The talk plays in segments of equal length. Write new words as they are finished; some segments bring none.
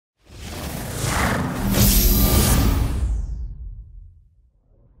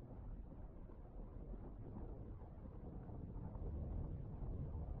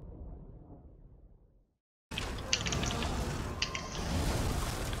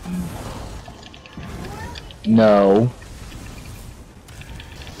No.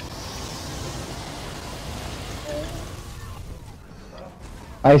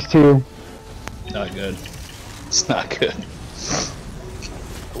 Ice 2. Not good. It's not good.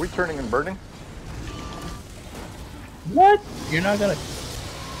 Are we turning and burning? What? You're not gonna...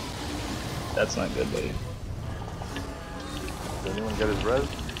 That's not good, buddy. Did anyone get his res?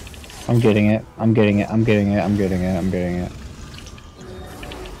 I'm getting it. I'm getting it. I'm getting it. I'm getting it. I'm getting it.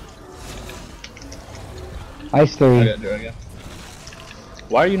 Ice 3. I got Dragon.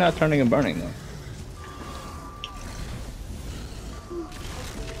 Why are you not turning and burning though?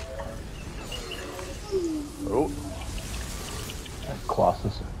 Oh.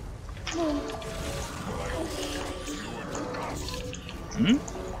 Colossus. Hmm?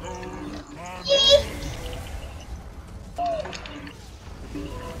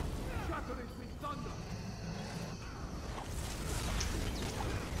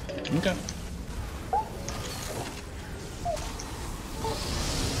 Okay.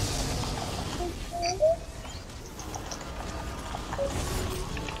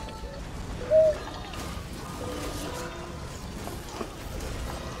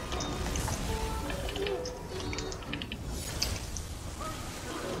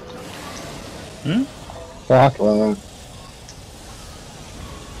 Hmm? Block.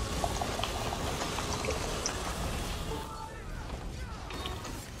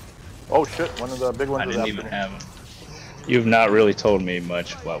 Oh shit, one of the big ones I is didn't after even me. have him. You've not really told me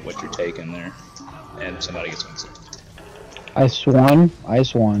much about what you're taking there. And somebody gets one. Ice 1.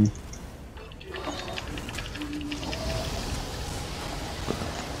 Ice 1.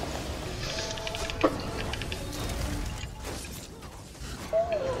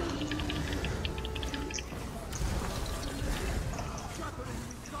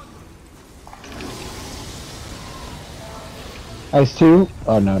 Ice 2?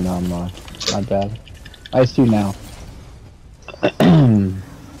 Oh no, no, I'm not. My bad. Ice 2 now.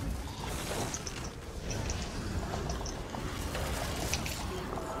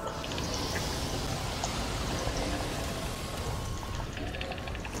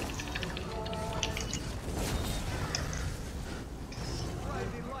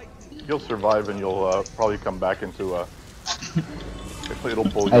 You'll survive and you'll probably come back into a... It'll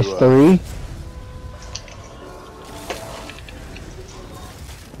pull you... Ice 3.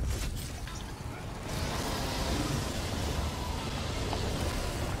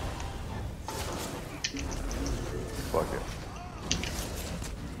 Fuck it.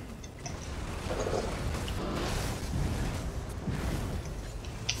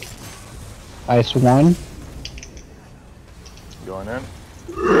 Ice 1. Going in.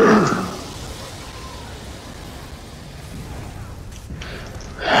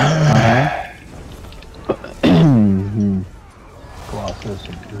 Colossus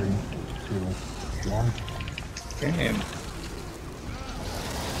in 3, 2, 1. Damn.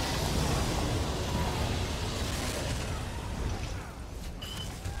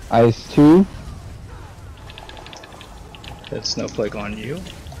 Ice 2. That snowflake on you.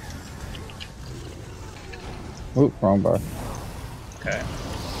 Oop, wrong bar. Okay.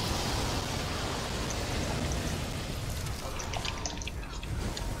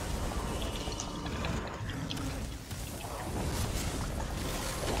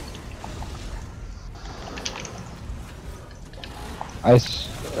 Ice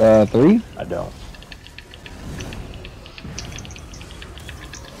 3. I don't.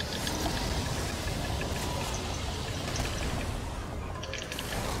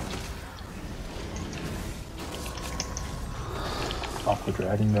 Off the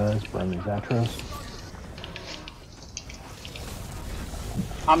dragon, guys. Burn these Atros.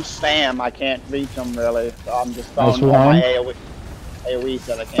 I'm Sam. I can't reach them really, so I'm just Nice throwing all my one. AoEs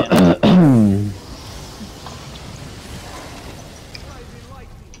that I can.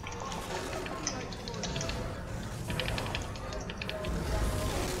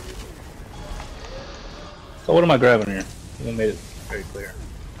 So what am I grabbing here? You made it very clear.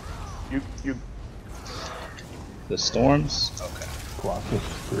 You... The storms? Okay. Colossus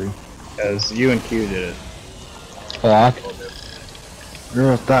 3. Because you and Q did it. Block. You're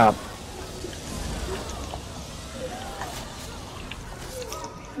gonna stop.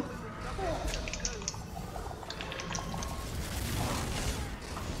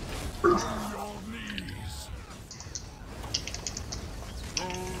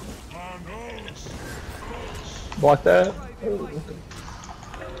 Block that.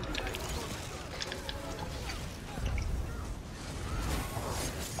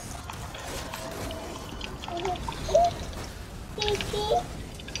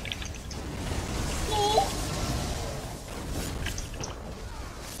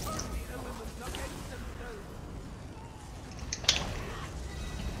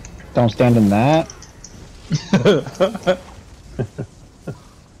 Don't stand in that. I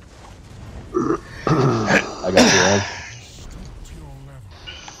got the edge.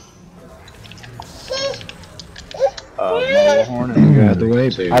 My horn and you got the way,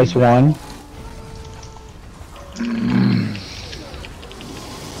 baby. Ice 1.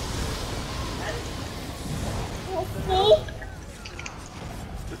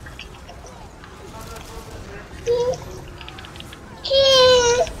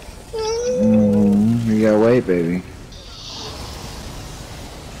 You got weight, baby.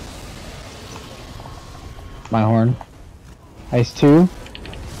 My horn. Ice 2.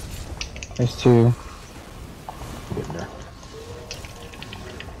 Ice 2. Getting there.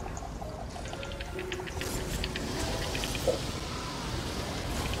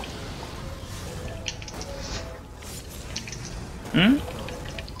 Hmm?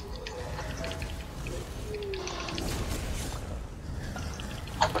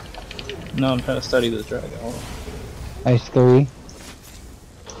 No, I'm trying to study this dragon. Hold on. Ice 3.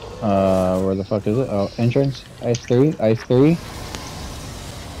 Where the fuck is it? Oh, entrance. Ice 3. Ice 3.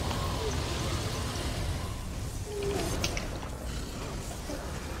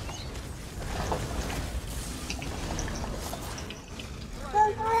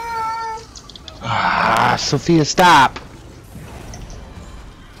 Ah, Sophia, stop!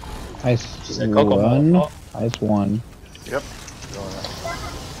 Ice said Coco 1. Ball. Ice 1. Yep. Going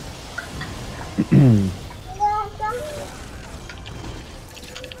there.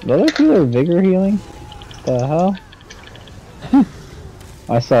 The other two are vigor healing? The hell?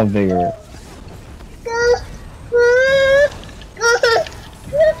 I saw vigor.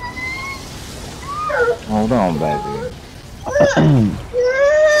 Hold on, baby.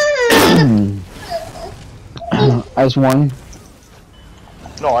 Ice 1.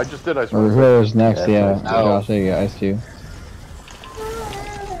 No, I just did ice Or one. whoever's next, yeah. Ice 2. Josh, there you go, Ice 2.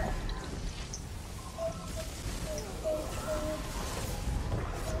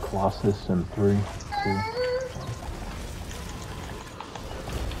 Colossus and 3. 2.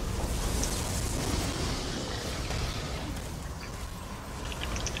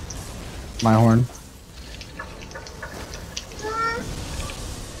 My horn.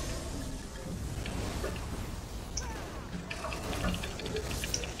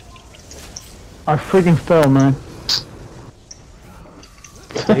 I freaking fell, man.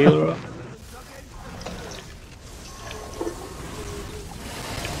 The healer up.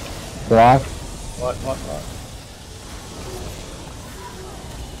 Block. What?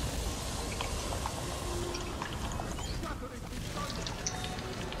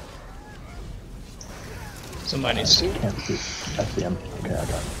 Somebody needs to. Can't see. I see him. Okay, I got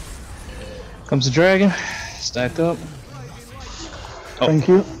him. Comes the dragon. Stack up. Oh. Thank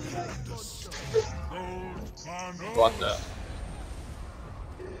you. Block that.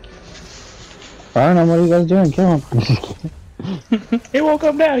 I don't know what are you guys doing. Kill him. He won't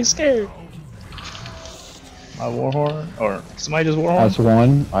come down. He's scared. My warhorn, or somebody just warhorn. Ice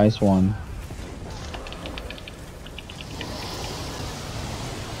 1. Ice 1.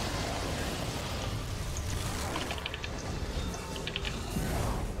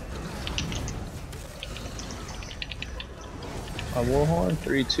 My warhorn.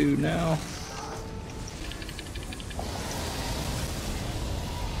 3-2 now.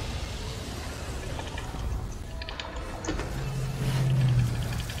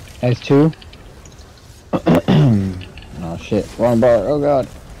 Ice 2. Oh shit. Wrong bar. Oh god.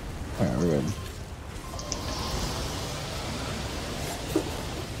 Alright, we're good.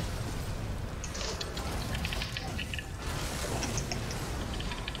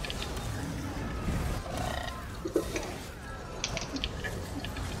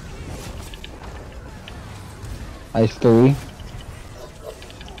 Ice 3.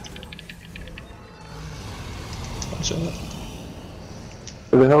 Watch out.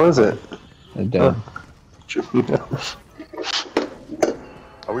 Who the hell is it? They're dead.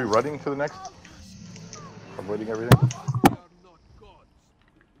 Are we running to the next? Avoiding everything?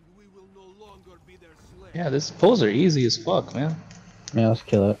 Yeah, these pulls are easy as fuck, man. Yeah, let's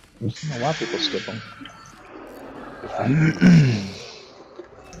kill it. A lot of people skip them.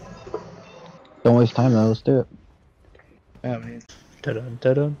 Don't waste time though. Let's do it. Yeah, man. Da-dun,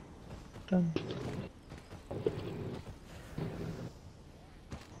 da-dun, dun.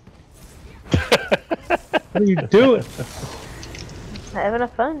 What are you doing? Having a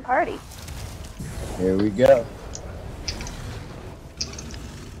fun party. Here we go.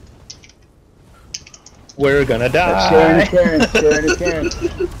 We're gonna die. Sharing.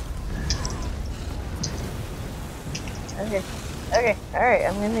 Okay, alright,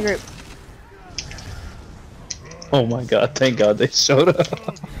 I'm in the group. Oh my god, thank god they showed up.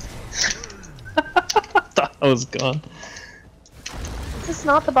 I was gone. Is this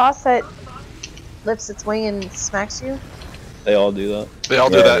not the boss that lifts its wing and smacks you? They all do that. They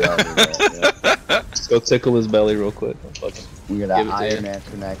all do Yeah, that. they all do that, yeah. Just go tickle his belly real quick. We got Give an it to iron you.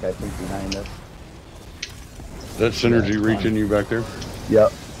 astronaut, I think, behind us. Is that synergy reaching you back there?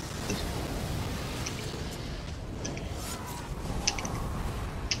 Yep.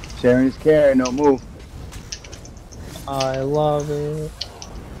 Sharing is caring, no move. I love it.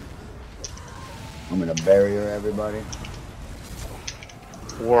 I'm gonna bury her, everybody.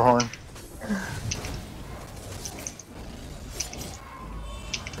 Warhorn.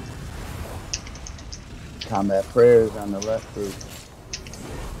 Combat prayers on the left group.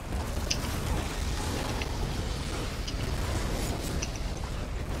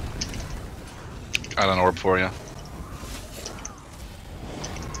 Got an orb for you.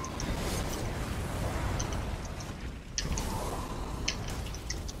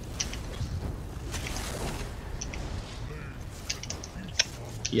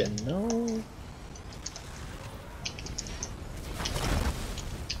 You know.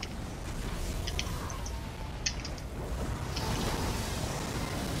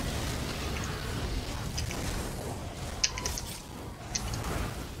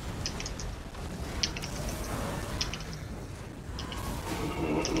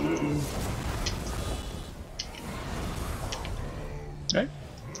 Right.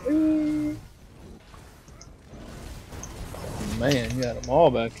 Man, you got them all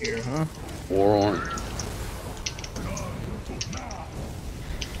back here, huh? War on.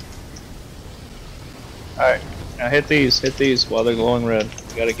 Alright, now hit these while they're glowing red.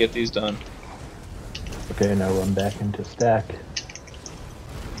 You gotta get these done. Okay, now run back into stack.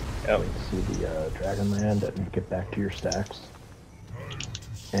 Yep. See the Dragonland and get back to your stacks.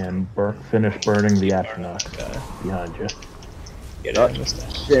 And finish burning the astronauts behind you. Get out of the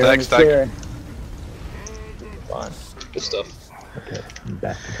stack. Sharing is caring. Fine. Good stuff. Okay, and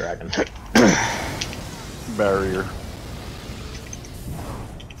back to dragon. Barrier.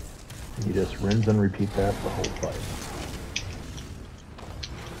 You just rinse and repeat that the whole fight.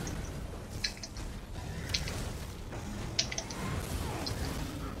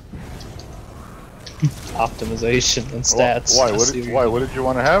 Optimization and stats. Why? What did you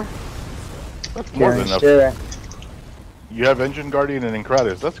want to have? That's more than enough. Sharing. You have Engine Guardian and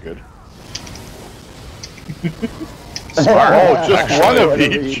Encratis. That's good. Smart. Oh, just one of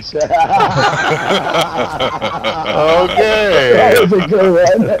each. Okay. That was a good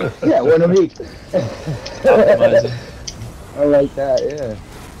one. Yeah, one of each. Optimizing. I like that, yeah.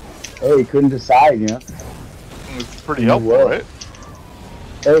 Hey, you couldn't decide, you know? It's pretty helpful, right?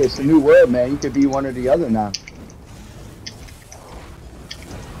 Hey, it's a new world, man. You could be one or the other now.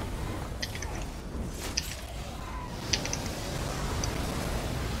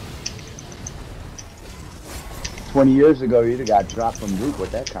 "20 years ago, you'd have got dropped from group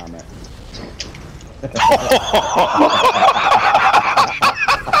with that comment."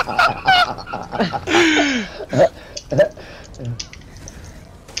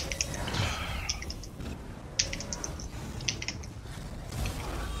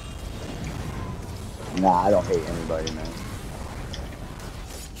 Nah, I don't hate anybody, man.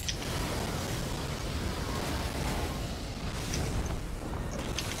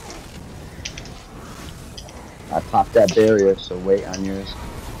 I popped that barrier, so wait on yours.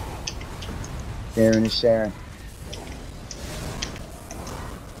 Sharing is sharing.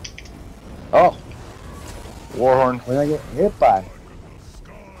 Oh! Warhorn. What did I get hit by?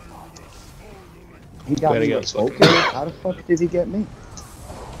 He got me with focus? How the fuck did he get me?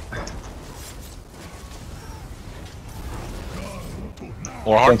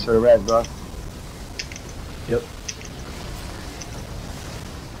 Warhorn. Thanks for the red, bro. Yep.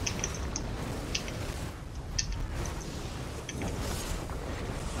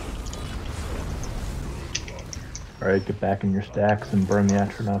 Alright, get back in your stacks and burn the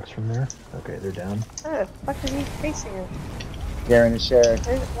astronauts from there. Okay, they're down. Where the fuck is he facing him? Sharing is sharing.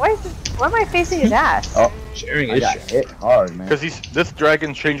 Why am I facing his ass? Oh, Sharing I is got sharing. hit hard, man. Because this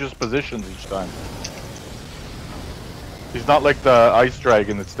dragon changes positions each time. He's not like the ice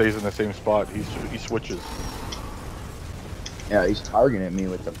dragon that stays in the same spot. He switches. Yeah, he's targeting me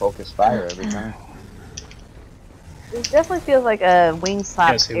with the focus fire every time. It definitely feels like a wing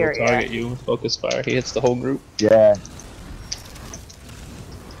slap Yes, he will area. target you with focus fire. He hits the whole group. Yeah.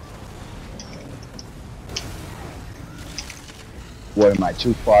 What, am I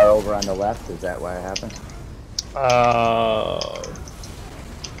too far over on the left? Is that why it happened?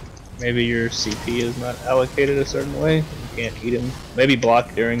 Maybe your CP is not allocated a certain way. You can't eat him. Maybe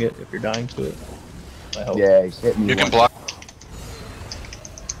block during it if you're dying to it. I hope. Yeah, he's hit me. You can once. block.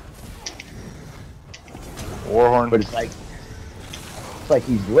 Warhorn. But it's like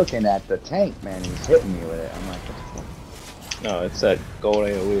he's looking at the tank, man. He's hitting me with it. I'm like, No, it's that gold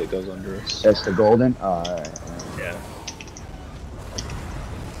AoE that goes under us. that's the golden? Oh, alright. Yeah.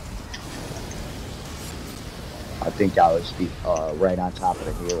 I think I was right on top of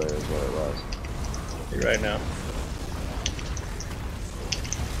the healer is what it was. You're right now.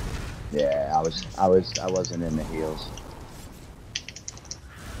 Yeah, I wasn't in the heals.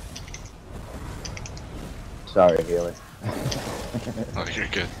 Sorry, healer. Oh, you're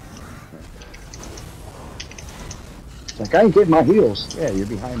good. It's like, I ain't getting my heals. Yeah, you're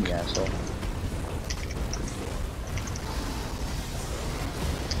behind me, asshole.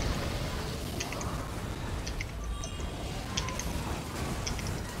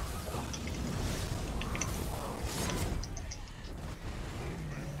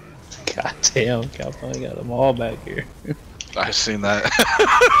 God damn, Calpine got them all back here. I've seen that.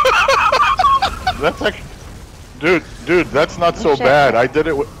 That's like, dude, that's not so bad. I did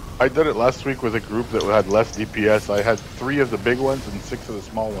it last week with a group that had less DPS. I had 3 of the big ones and 6 of the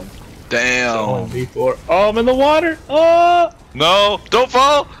small ones. Damn. Before. Oh, I'm in the water. Oh. No, don't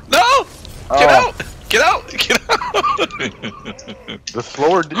fall. No. Get out. Get out. Get out. The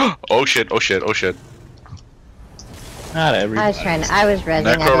slower. Oh shit. Oh shit. Oh shit. Not everybody. I was rezzing.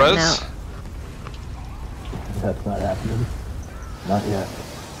 I Necro didn't res. know. That's not happening. Not yet.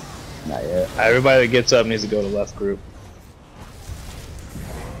 Not yet. Everybody that gets up needs to go to left group.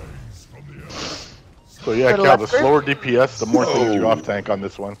 So yeah, Go to Cal, the left group? slower DPS, the more things you off tank on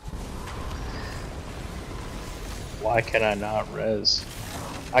this one. Why can I not res?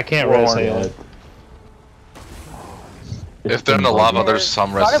 I can't res Halo. If they're in the lava, there's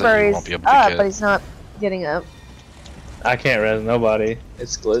some res that you Waterbury's won't be able to up, get. but he's not getting up. I can't res nobody.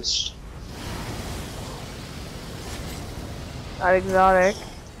 It's glitched. Not exotic.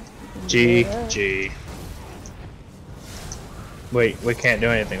 G. Yeah. G. Wait, we can't do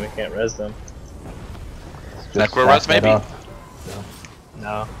anything. We can't res them. Necro res maybe?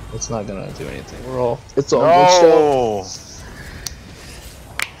 No, it's not gonna do anything. We're all. It's all No.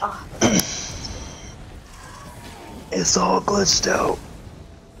 It's all glitched out.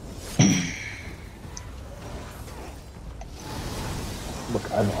 Look,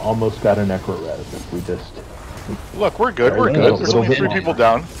 I've almost got a necro res if we just... Look, we're good. We're Alright, good. little- There's little only bit 3 longer. people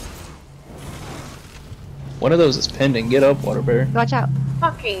down. One of those is pending. Get up, Waterbury. Watch out.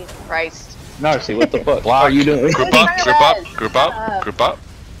 Fucking Christ. Narcy, what the fuck Block. are you doing? Group up. Group up. Group up. Group up.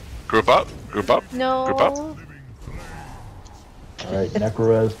 Group up. Group up. No. Group up. Alright, necro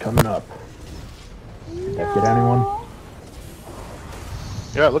res coming up. Did that get anyone?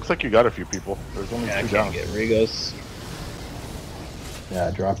 Yeah, it looks like you got a few people. There's only Yeah, I 2 can't down. get Rigos. Yeah,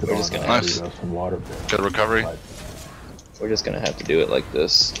 I dropped it We're on just gonna Nice. some water. Good recovery. We're just gonna have to do it like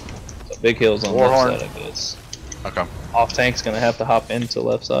this. So big hills on Warhorn. left side, I guess. Okay. Off tank's gonna have to hop into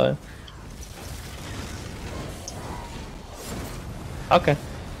left side. Okay,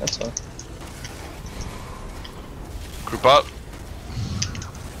 that's fine. Group up.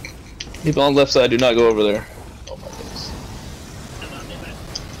 People on left side do not go over there. Oh my goodness.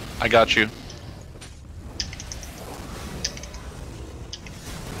 I got you.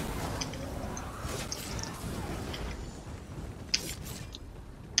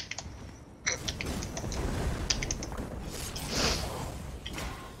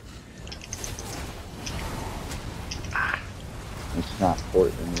 It's not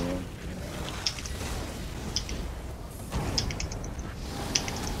port in the end.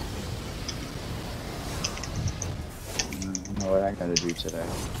 I don't know what I gotta do today.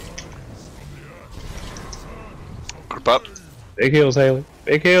 Group up. Big hills, Haley.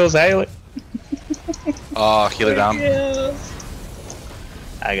 Big hills, Haley. Healer down.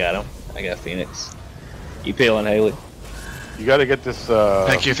 I got him. I got Phoenix. You peeling, Haley? You gotta get this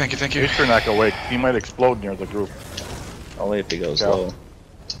Thank you. Thank you. Thank you. Easternack awake. He might explode near the group. Only if he goes Yeah. low.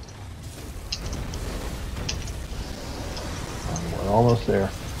 We're almost there.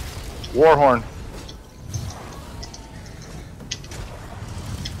 Warhorn.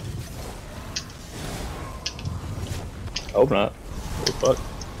 Hope not. Oh,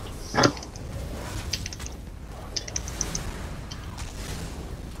 fuck.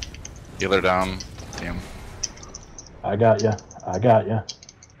 Healer down. Damn. I got ya. I got ya.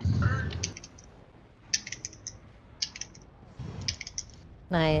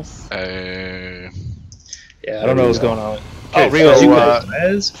 Nice. Yeah, I don't know what's going on. Okay, Oh, Rios, so, you guys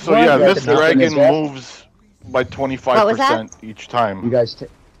res? So yeah, What? this Nothing dragon is that? moves by What was that? 25% each time. You guys could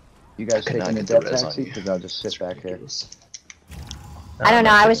not taking a get the death res on taxi? you. Because I'll just sit back here. I don't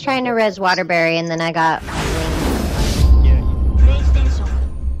know. I was trying to res Waterbury and then I got